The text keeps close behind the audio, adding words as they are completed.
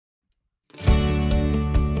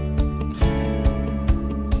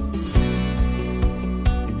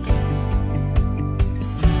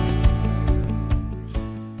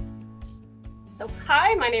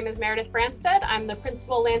Hi, my name is Meredith Branstead. I'm the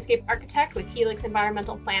Principal Landscape Architect with Helix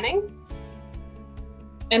Environmental Planning.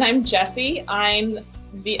 And I'm Jessie. I'm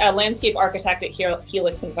the Landscape Architect at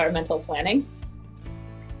Helix Environmental Planning.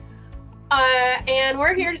 And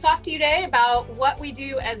we're here to talk to you today about what we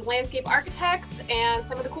do as landscape architects and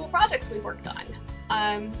some of the cool projects we've worked on.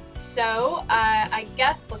 I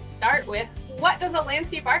guess let's start with, what does a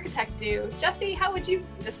landscape architect do? Jessie, how would you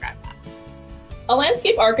describe that? A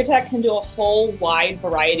landscape architect can do a whole wide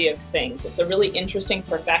variety of things. It's a really interesting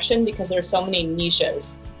profession because there are so many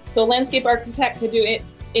niches. So a landscape architect could do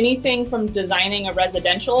anything from designing a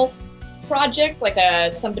residential project, like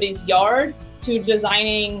somebody's yard, to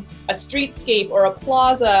designing a streetscape or a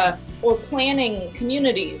plaza or planning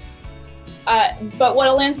communities. But what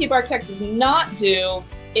a landscape architect does not do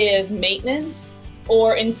is maintenance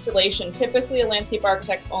or installation. Typically, a landscape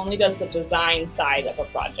architect only does the design side of a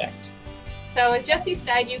project. So as Jessie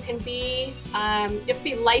said, you have to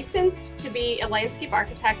be licensed to be a landscape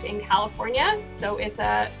architect in California. So it's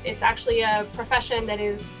actually a profession that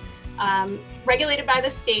is regulated by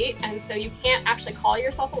the state, and so you can't actually call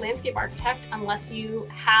yourself a landscape architect unless you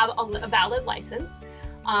have a valid license.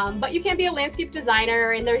 But you can be a landscape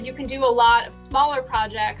designer, and you can do a lot of smaller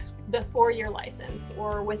projects before you're licensed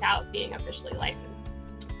or without being officially licensed.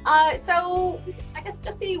 So I guess,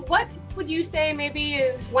 Jessie, what would you say maybe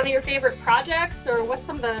is one of your favorite projects, or what's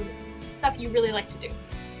some of the stuff you really like to do?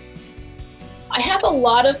 I have a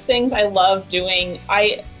lot of things I love doing.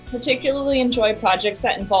 I particularly enjoy projects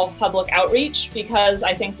that involve public outreach because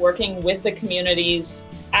I think working with the communities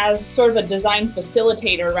as sort of a design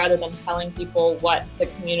facilitator rather than telling people what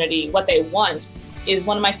they want is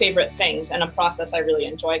one of my favorite things, and a process I really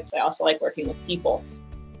enjoy because I also like working with people.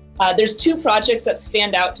 There's two projects that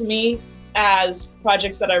stand out to me as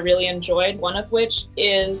projects that I really enjoyed, one of which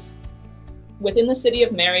is within the city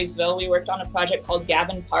of Marysville. We worked on a project called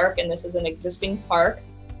Gavin Park, and this is an existing park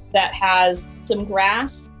that has some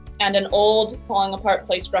grass and an old falling apart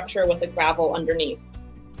play structure with a gravel underneath.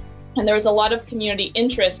 And there was a lot of community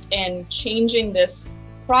interest in changing this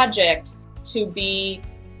project to be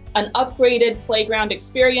an upgraded playground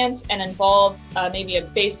experience and involve maybe a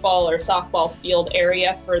baseball or softball field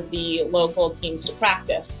area for the local teams to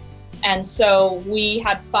practice. And so we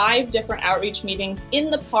had 5 different outreach meetings in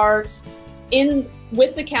the parks,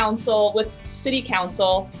 with the council, with city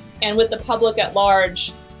council, and with the public at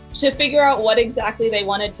large to figure out what exactly they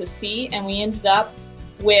wanted to see. And we ended up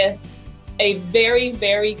with a very,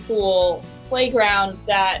 very cool playground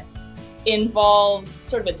that involves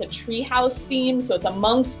it's a treehouse theme. So it's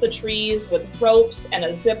amongst the trees with ropes and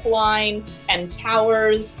a zip line and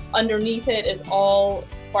towers. Underneath it is all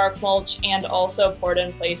bark mulch and also poured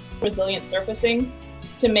in place resilient surfacing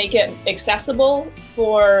to make it accessible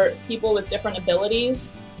for people with different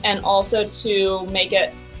abilities, and also to make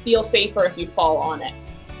it feel safer if you fall on it.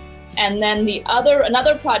 And then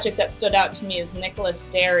another project that stood out to me is Nicholas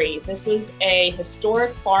Dairy. This is a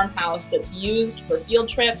historic farmhouse that's used for field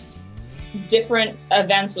trips, different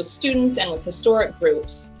events with students and with historic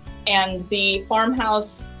groups. And the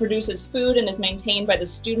farmhouse produces food and is maintained by the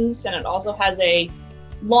students, and it also has a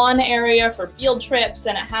lawn area for field trips,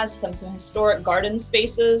 and it has some historic garden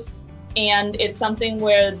spaces. And it's something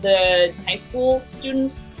where the high school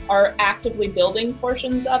students are actively building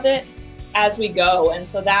portions of it as we go. And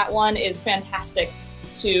so that one is fantastic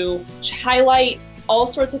to highlight all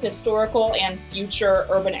sorts of historical and future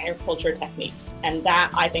urban agriculture techniques. And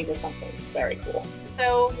that, I think, is something that's very cool.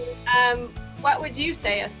 So what would you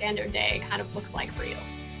say a standard day kind of looks like for you?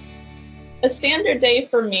 A standard day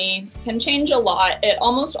for me can change a lot. It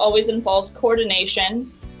almost always involves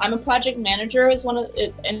coordination. I'm a project manager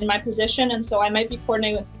in my position, and so I might be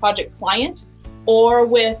coordinating with the project client or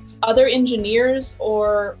with other engineers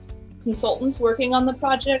or consultants working on the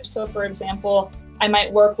project. So for example, I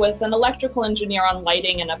might work with an electrical engineer on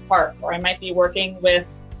lighting in a park, or I might be working with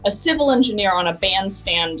a civil engineer on a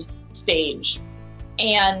bandstand stage.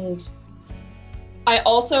 And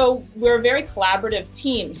we're a very collaborative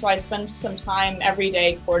team, so I spend some time every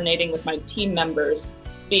day coordinating with my team members,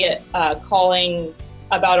 be it calling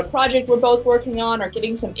about a project we're both working on or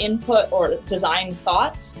getting some input or design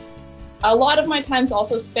thoughts. A lot of my time's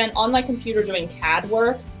also spent on my computer doing CAD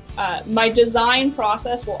work. My design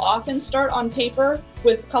process will often start on paper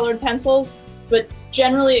with colored pencils, but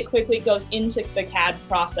generally it quickly goes into the CAD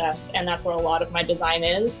process, and that's where a lot of my design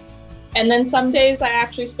is. And then some days I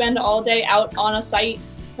actually spend all day out on a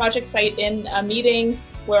project site in a meeting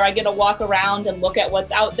where I get to walk around and look at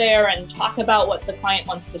what's out there and talk about what the client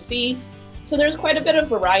wants to see. So there's quite a bit of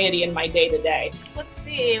variety in my day-to-day. Let's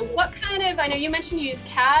see, I know you mentioned you use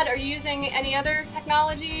CAD. Are you using any other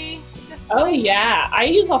technology at this Oh yeah, I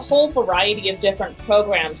use a whole variety of different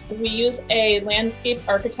programs. We use a landscape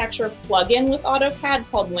architecture plugin with AutoCAD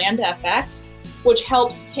called LandFX, which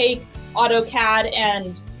helps take AutoCAD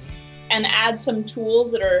and add some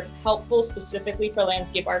tools that are helpful specifically for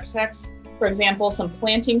landscape architects. For example, some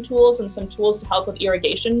planting tools and some tools to help with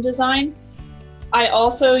irrigation design. I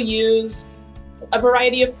also use a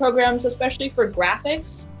variety of programs, especially for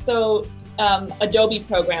graphics. So Adobe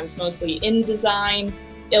programs, mostly InDesign,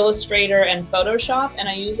 Illustrator, and Photoshop. And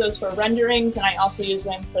I use those for renderings, and I also use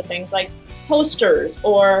them for things like posters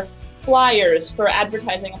or flyers for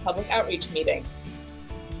advertising a public outreach meeting.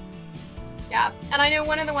 Yeah, and I know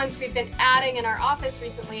one of the ones we've been adding in our office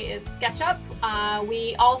recently is SketchUp.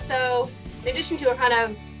 We also, in addition to a kind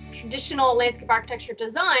of traditional landscape architecture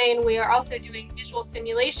design, we are also doing visual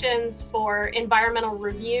simulations for environmental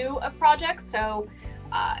review of projects. So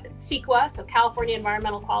CIEF, so California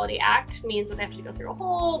Environmental Quality Act, means that they have to go through a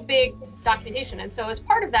whole big documentation. And so as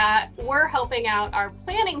part of that, we're helping out our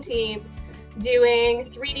planning team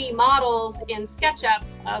doing 3D models in SketchUp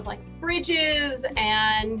of like bridges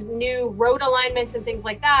and new road alignments and things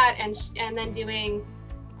like that, and then doing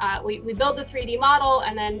we build the 3D model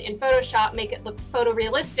and then in Photoshop make it look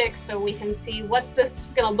photorealistic so we can see what's this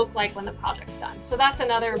going to look like when the project's done. So that's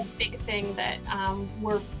another big thing that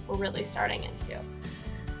we're really starting into.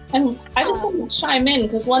 And I just want to chime in,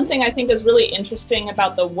 because one thing I think is really interesting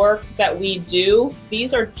about the work that we do,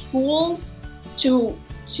 these are tools to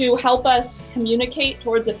help us communicate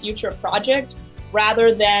towards a future project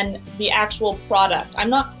rather than the actual product. I'm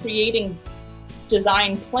not creating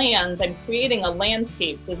design plans, I'm creating a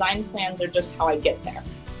landscape. Design plans are just how I get there.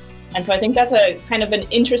 And so I think that's a kind of an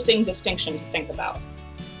interesting distinction to think about.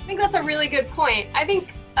 I think that's a really good point. I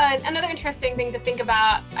think another interesting thing to think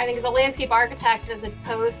about, I think, as a landscape architect as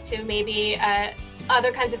opposed to maybe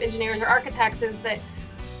other kinds of engineers or architects, is that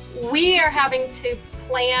we are having to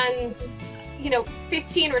plan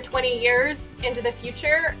 15 or 20 years into the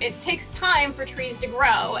future. It takes time for trees to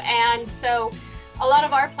grow. And so a lot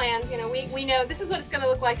of our plans, we know this is what it's going to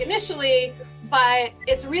look like initially, but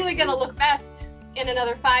it's really going to look best in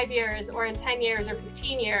another 5 years or in 10 years or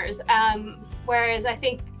 15 years. Whereas I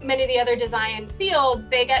think many of the other design fields,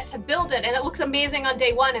 they get to build it and it looks amazing on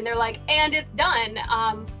day one and they're like, and it's done.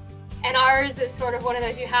 And ours is sort of one of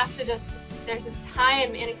those, you have to just, there's this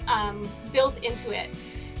time built into it.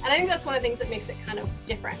 And I think that's one of the things that makes it kind of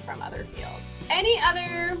different from other fields. Any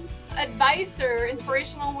other advice or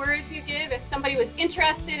inspirational words you give if somebody was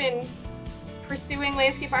interested in pursuing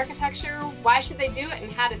landscape architecture? Why should they do it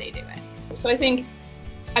and how do they do it? So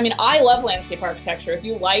I love landscape architecture. If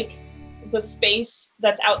you like the space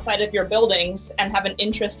that's outside of your buildings and have an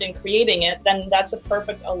interest in creating it, then that's a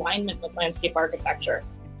perfect alignment with landscape architecture.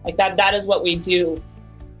 Like that is what we do.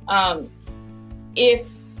 If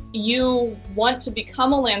you want to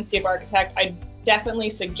become a landscape architect, I definitely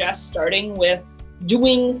suggest starting with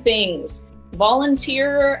doing things.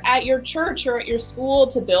 Volunteer at your church or at your school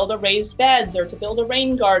to build a raised beds or to build a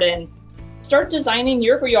rain garden. Start designing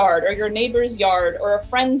your yard or your neighbor's yard or a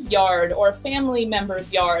friend's yard or a family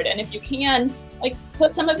member's yard. And if you can,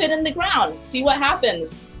 put some of it in the ground, see what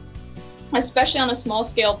happens. Especially on a small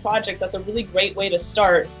scale project, that's a really great way to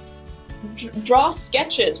start. Draw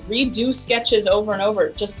sketches, redo sketches over and over.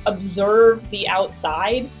 Just observe the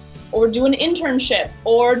outside or do an internship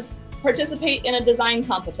or participate in a design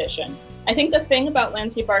competition. I think the thing about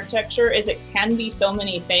landscape architecture is it can be so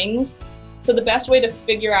many things. So the best way to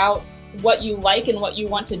figure out what you like and what you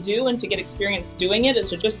want to do and to get experience doing it is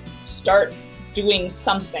to just start doing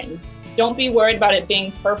something. Don't be worried about it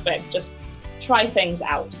being perfect. Just try things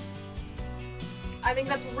out. I think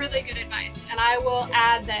that's really good advice. And I will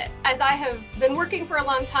add that as I have been working for a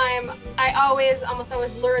long time, I almost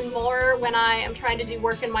always learn more when I am trying to do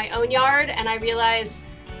work in my own yard. And I realize,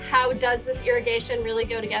 how does this irrigation really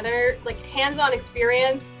go together? Like, hands-on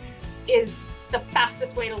experience is the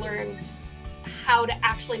fastest way to learn how to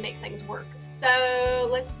actually make things work. So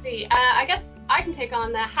let's see, I guess I can take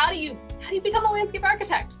on the how do you become a landscape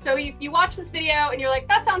architect? So you watch this video and you're like,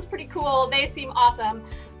 that sounds pretty cool, they seem awesome.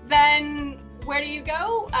 Then where do you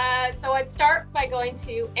go? So I'd start by going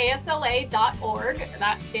to asla.org.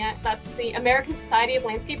 That's the American Society of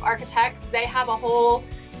Landscape Architects. They have a whole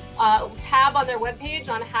tab on their webpage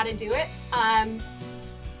on how to do it.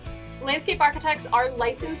 Landscape architects are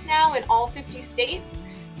licensed now in all 50 states,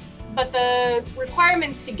 but the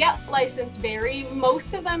requirements to get licensed vary.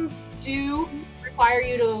 Most of them do require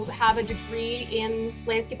you to have a degree in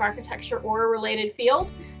landscape architecture or a related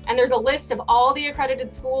field. And there's a list of all the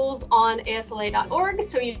accredited schools on asla.org,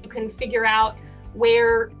 so you can figure out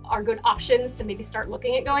where are good options to maybe start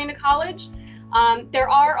looking at going to college. There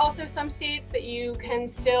are also some states that you can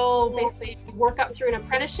still basically work up through an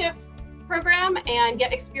apprenticeship program and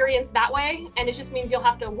get experience that way. And it just means you'll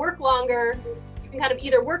have to work longer. You can kind of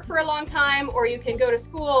either work for a long time or you can go to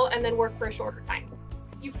school and then work for a shorter time.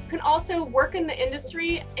 You can also work in the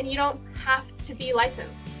industry and you don't have to be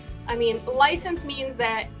licensed. I mean, license means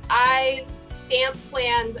that I stamp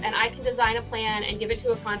plans and I can design a plan and give it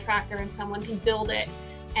to a contractor and someone can build it.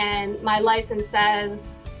 And my license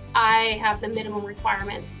says I have the minimum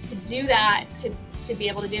requirements to do that, to be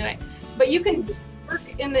able to do it. But you can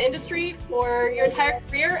work in the industry for your entire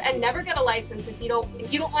career and never get a license if you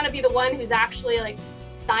don't want to be the one who's actually like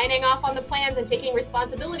signing off on the plans and taking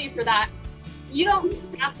responsibility for that. You don't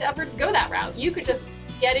have to ever go that route. You could just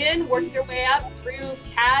get in, work your way up through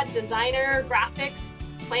CAD, designer, graphics,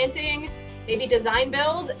 planting, maybe design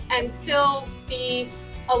build, and still be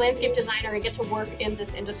a landscape designer and get to work in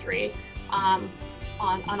this industry on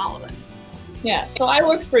all of this. Yeah, so I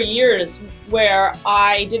worked for years where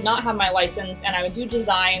I did not have my license and I would do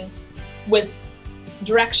designs with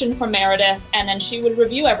direction from Meredith, and then she would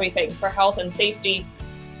review everything for health and safety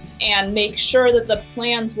and make sure that the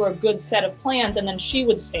plans were a good set of plans, and then she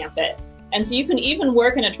would stamp it. And so you can even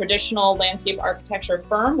work in a traditional landscape architecture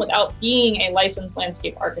firm without being a licensed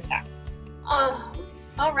landscape architect.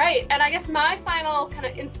 All right, and I guess my final kind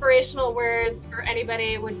of inspirational words for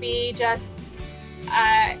anybody would be just,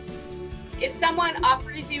 if someone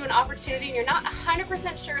offers you an opportunity and you're not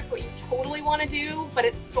 100% sure it's what you totally want to do, but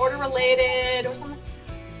it's sort of related or something,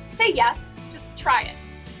 say yes, just try it.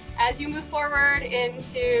 As you move forward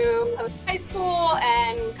into post-high school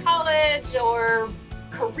and college or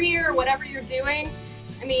career, whatever you're doing,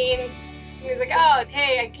 I mean, somebody's like, oh,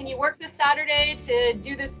 hey, can you work this Saturday to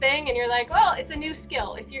do this thing? And you're like, well, it's a new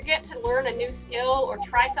skill. If you get to learn a new skill or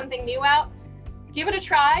try something new out, give it a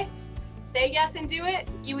try, say yes and do it.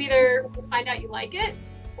 You either find out you like it,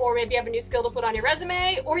 or maybe you have a new skill to put on your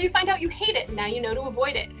resume, or you find out you hate it and now you know to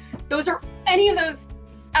avoid it. Any of those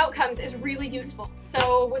outcomes is really useful.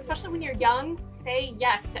 So especially when you're young, say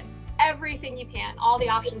yes to everything you can, all the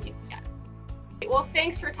options you can get. Well,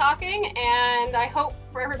 thanks for talking, and I hope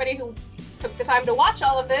for everybody who took the time to watch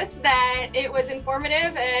all of this that it was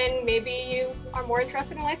informative and maybe you are more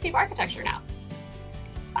interested in landscape architecture now.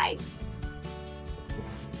 Bye.